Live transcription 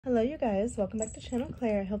Hello you guys, welcome back to Channel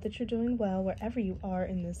Claire. I hope that you're doing well wherever you are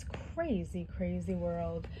in this crazy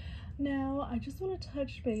world. Now, I just want to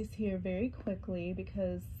touch base here very quickly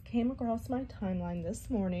because came across my timeline this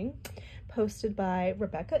morning, posted by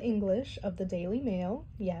Rebecca English of the Daily Mail.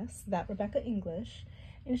 Yes, that Rebecca English.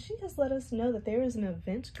 And she has let us know that there is an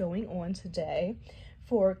event going on today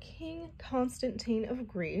for King Constantine of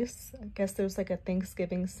Greece. I guess there's like a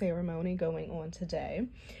Thanksgiving ceremony going on today,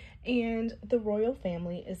 and the royal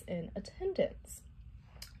family is in attendance.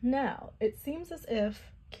 Now, it seems as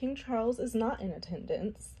if King Charles is not in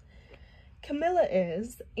attendance. Camilla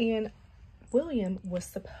is, and William was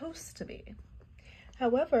supposed to be.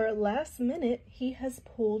 However, last minute, he has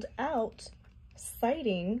pulled out,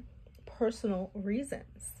 citing personal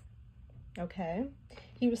reasons. Okay?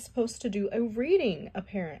 He was supposed to do a reading,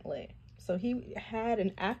 apparently. So he had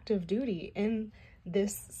an active duty in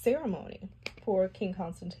this ceremony for King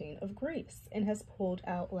Constantine of Greece and has pulled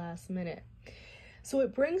out last minute. So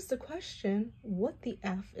it brings the question, what the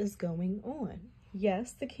F is going on?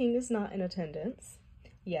 Yes, the king is not in attendance.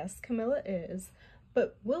 Yes, Camilla is,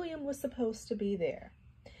 but William was supposed to be there.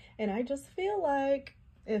 And I just feel like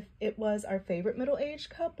if it was our favorite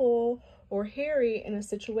middle-aged couple or Harry in a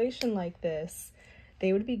situation like this,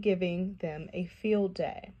 they would be giving them a field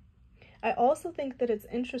day. I also think that it's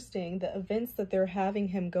interesting the events that they're having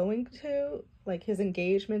him going to, like his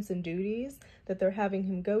engagements and duties that they're having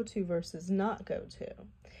him go to versus not go to.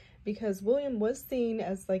 Because William was seen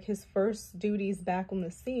as like his first duties back on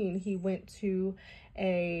the scene. He went to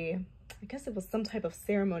I guess it was some type of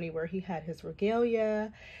ceremony where he had his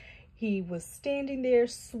regalia. He was standing there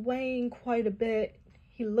swaying quite a bit.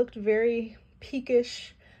 He looked very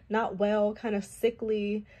peakish, not well, kind of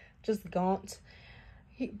sickly, just gaunt.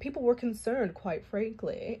 People were concerned, quite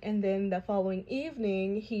frankly. And then the following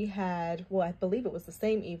evening, he had, well, I believe it was the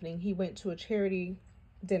same evening, he went to a charity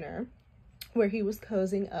dinner where he was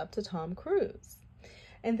cozying up to Tom Cruise.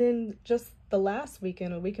 And then just the last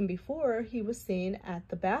weekend, or weekend before, he was seen at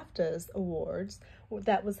the BAFTAs Awards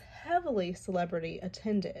that was heavily celebrity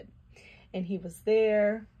attended. And he was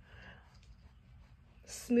there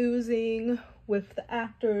smoozing with the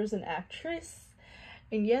actors and actress.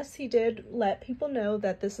 And yes, he did let people know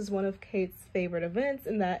that this is one of Kate's favorite events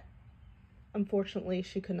and that unfortunately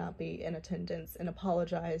she could not be in attendance, and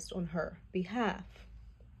apologized on her behalf.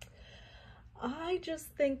 I just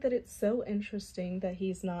think that it's so interesting that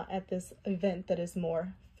he's not at this event that is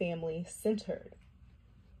more family centered.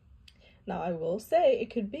 Now, I will say it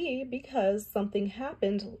could be because something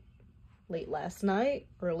happened late last night,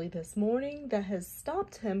 early this morning, that has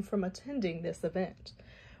stopped him from attending this event,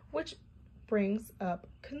 which brings up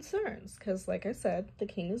concerns because, like I said, the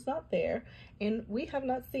king is not there and we have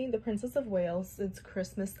not seen the Princess of Wales since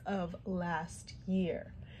Christmas of last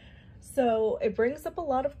year. So it brings up a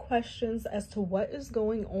lot of questions as to what is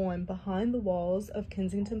going on behind the walls of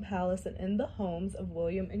Kensington Palace and in the homes of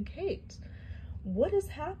William and Kate. What is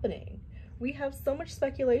happening? We have so much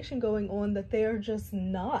speculation going on that they are just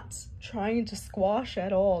not trying to squash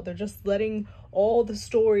at all. They're just letting all the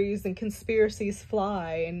stories and conspiracies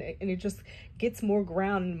fly, and it just gets more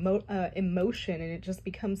ground in motion, and it just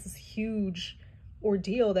becomes this huge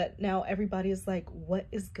ordeal that now everybody is like, what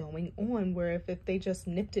is going on? Where if they just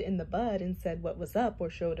nipped it in the bud and said what was up or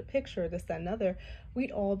showed a picture, this, that, and other,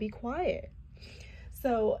 we'd all be quiet.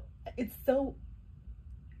 So it's so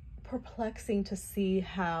perplexing to see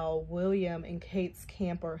how William and Kate's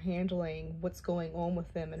camp are handling what's going on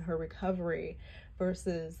with them and her recovery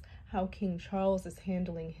versus how King Charles is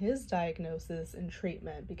handling his diagnosis and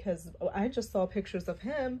treatment, because I just saw pictures of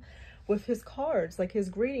him with his cards, like his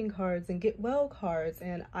greeting cards and get well cards,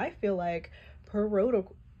 and I feel like per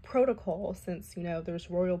protocol, since, you know, there's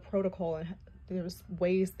royal protocol and there's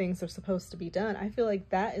ways things are supposed to be done, I feel like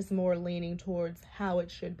that is more leaning towards how it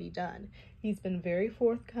should be done. He's been very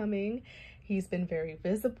forthcoming, he's been very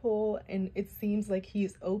visible, and it seems like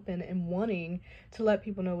he's open and wanting to let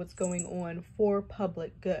people know what's going on for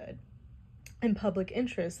public good and public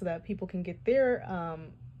interest so that people can get their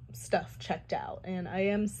stuff checked out. And I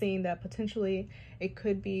am seeing that potentially it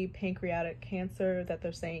could be pancreatic cancer that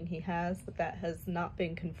they're saying he has, but that has not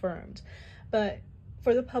been confirmed. But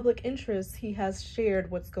for the public interest, he has shared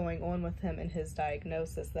what's going on with him and his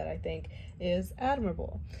diagnosis that I think is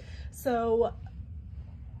admirable. So,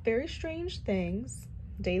 very strange things.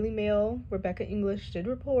 Daily Mail, Rebecca English did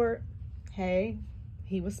report, hey,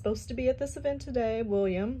 he was supposed to be at this event today,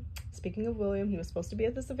 William. Speaking of William, he was supposed to be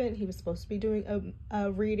at this event. He was supposed to be doing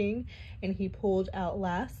a reading, and he pulled out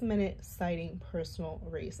last minute, citing personal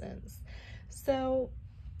reasons. So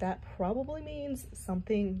that probably means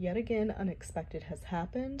something yet again unexpected has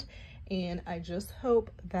happened, and I just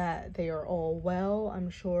hope that they are all well. I'm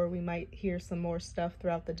sure we might hear some more stuff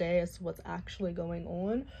throughout the day as to what's actually going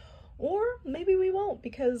on, or maybe we won't,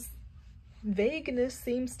 because vagueness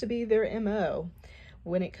seems to be their MO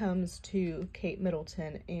when it comes to Kate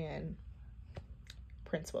Middleton and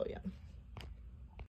Prince William.